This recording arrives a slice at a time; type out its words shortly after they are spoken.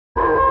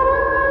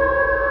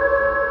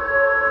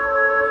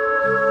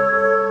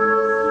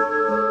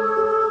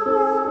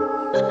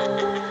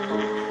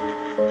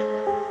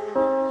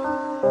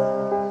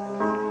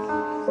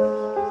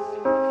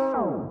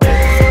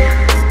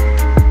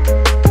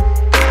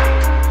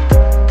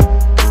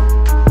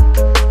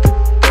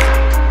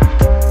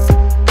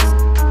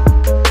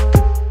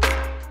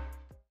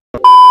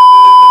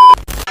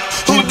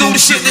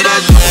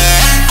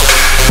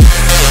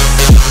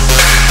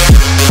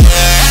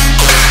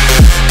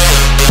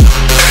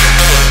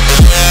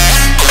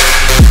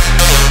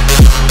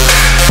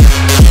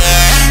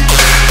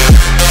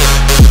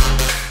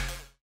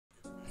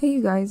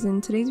guys,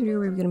 in today's video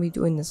we're going to be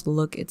doing this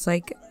look. It's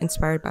like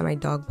inspired by my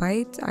dog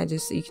bite.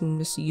 You can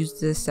just use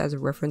this as a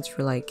reference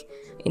for like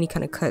any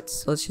kind of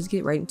cuts. So let's just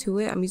get right into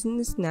it. I'm using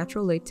this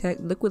natural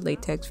liquid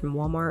latex from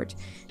Walmart.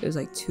 It was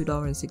like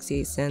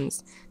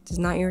 $2.68. Does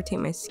not irritate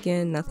my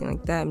skin, nothing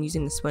like that. I'm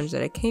using the sponge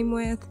that it came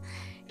with,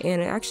 and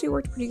it actually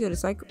worked pretty good.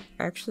 It's like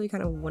actually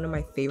kind of one of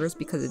my favorites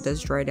because it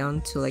does dry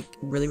down to like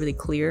really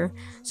clear,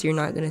 so you're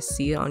not gonna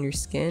see it on your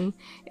skin.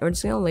 And we're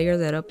just gonna layer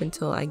that up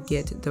until I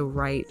get the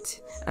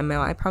right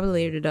amount. I probably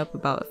layered it up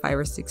about 5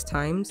 or 6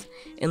 times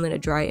and let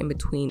it dry in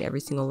between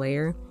every single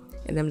layer,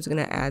 and then I'm just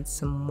gonna add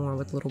some more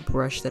with a little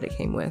brush that it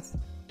came with.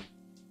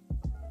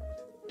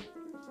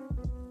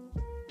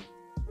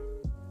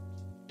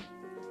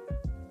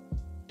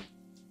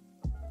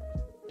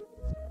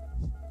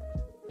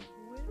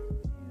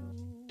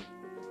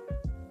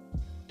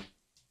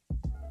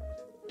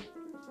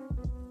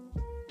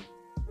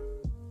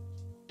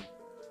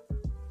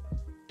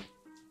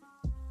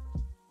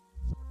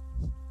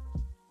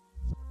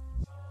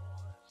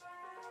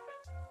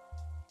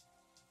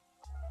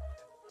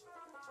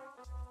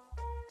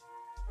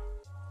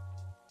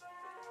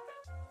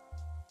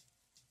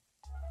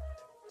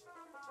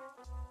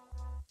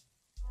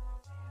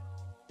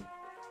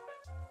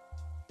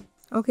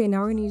 Okay, now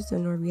we're going to use the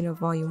Neewer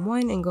Volume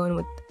 1 and go in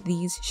with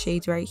these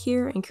shades right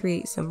here and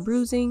create some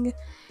bruising.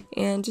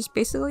 And just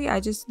basically, I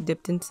just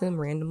dipped into them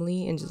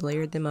randomly and just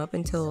layered them up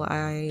until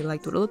I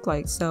liked what it looked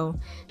like. So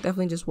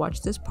definitely just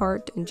watch this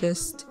part and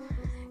just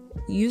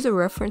use a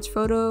reference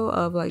photo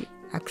of like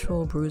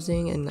actual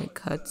bruising and like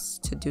cuts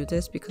to do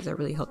this, because that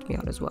really helped me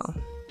out as well.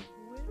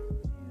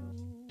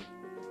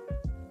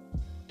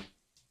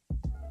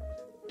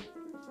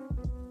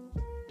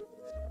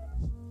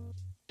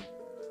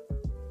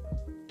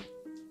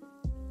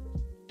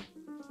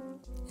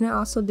 And I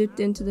also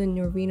dipped into the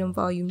Neewer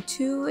Volume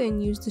 2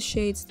 and used the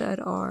shades that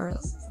are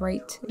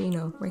right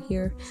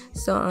here.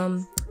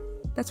 So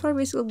that's what I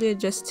basically did,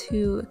 just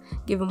to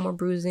give it more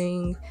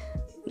bruising,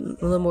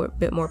 a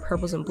bit more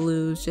purples and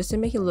blues, just to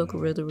make it look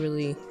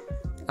really,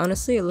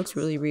 honestly, it looks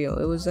really real.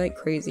 It was like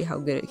crazy how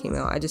good it came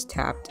out. I just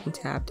tapped and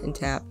tapped and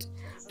tapped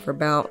for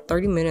about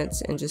 30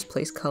 minutes and just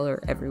placed color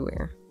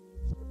everywhere.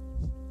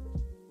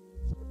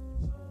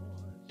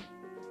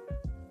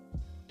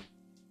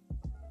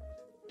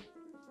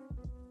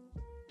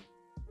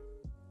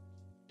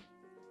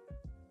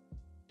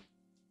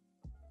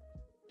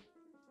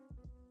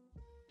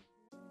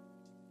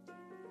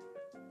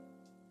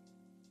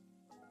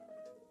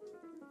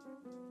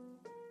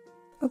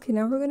 Okay,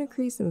 now we're going to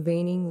create some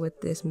veining with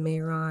this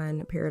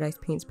Mayron Paradise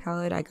Paints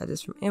palette. I got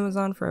this from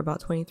Amazon for about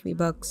 23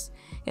 bucks,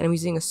 and I'm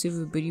using a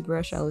Suvu Beauty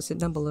brush. I'll list it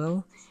down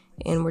below.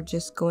 And we're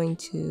just going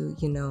to,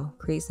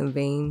 create some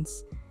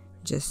veins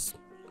just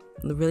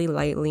really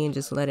lightly and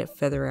just let it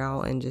feather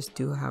out and just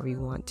do however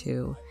you want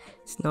to.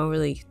 There's no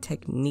really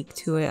technique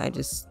to it. I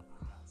just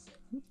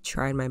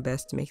tried my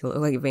best to make it look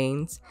like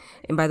veins.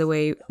 And by the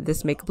way,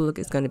 this makeup look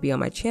is going to be on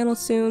my channel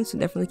soon, so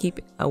definitely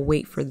keep a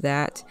wait for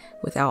that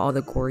without all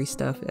the gory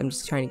stuff. I'm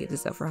just trying to get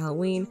this up for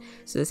Halloween,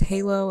 so this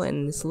halo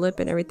and this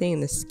lip and everything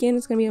and the skin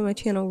is going to be on my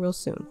channel real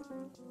soon.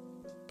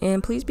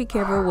 And please be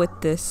careful with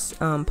this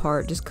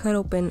part. Just cut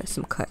open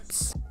some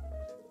cuts.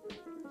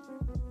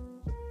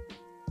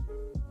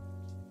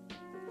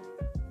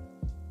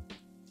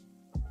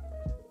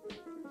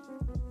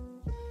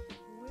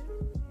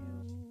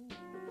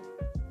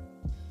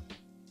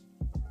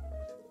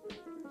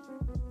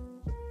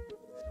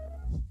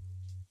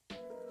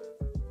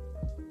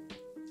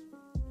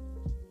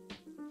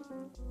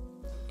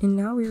 And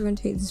now we're going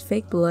to take this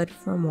fake blood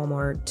from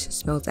Walmart. It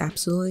smells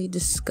absolutely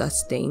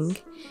disgusting.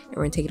 And we're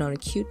going to take it on a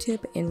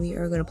Q-tip and we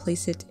are going to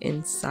place it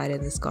inside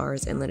of the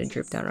scars and let it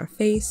drip down our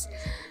face.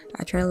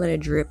 I try to let it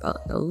drip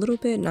a little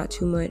bit, not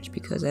too much,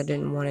 because I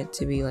didn't want it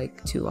to be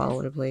like too all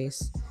over the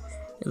place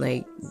and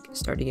like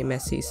start to get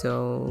messy.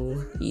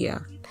 So yeah,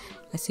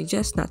 I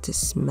suggest not to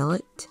smell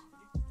it.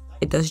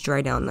 It does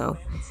dry down though.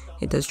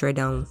 It does dry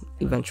down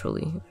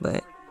eventually,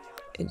 but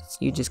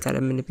you just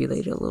gotta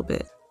manipulate it a little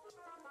bit.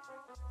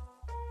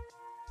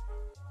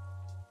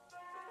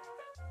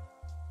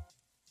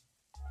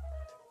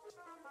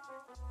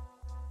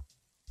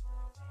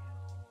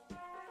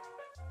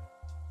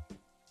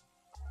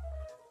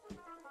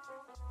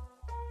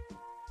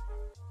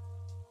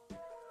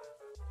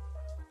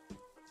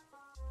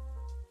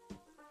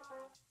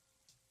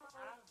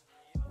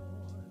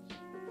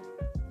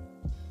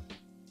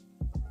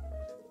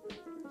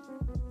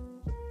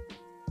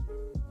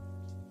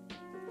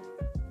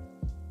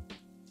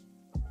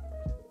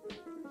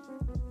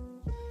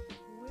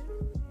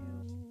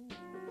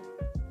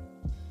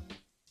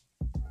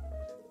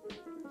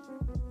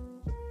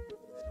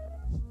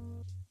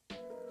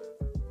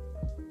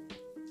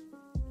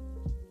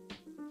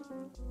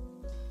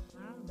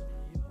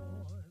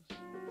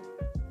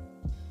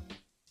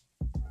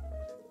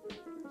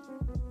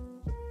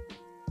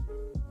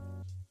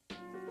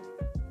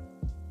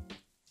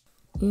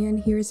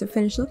 And here's the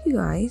finished look, you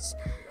guys.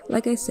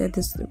 Like I said,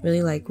 this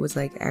really was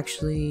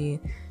actually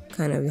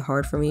kind of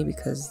hard for me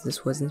because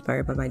this was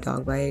inspired by my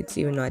dog bites,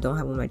 even though I don't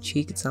have it on my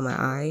cheek, it's on my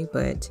eye,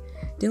 but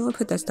didn't want to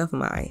put that stuff on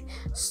my eye.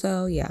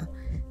 So yeah,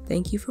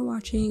 thank you for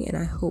watching, and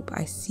I hope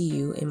I see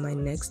you in my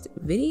next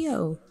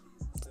video.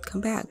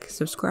 Come back,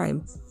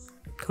 subscribe,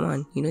 come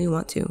on, you know you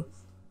want to.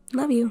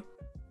 Love you.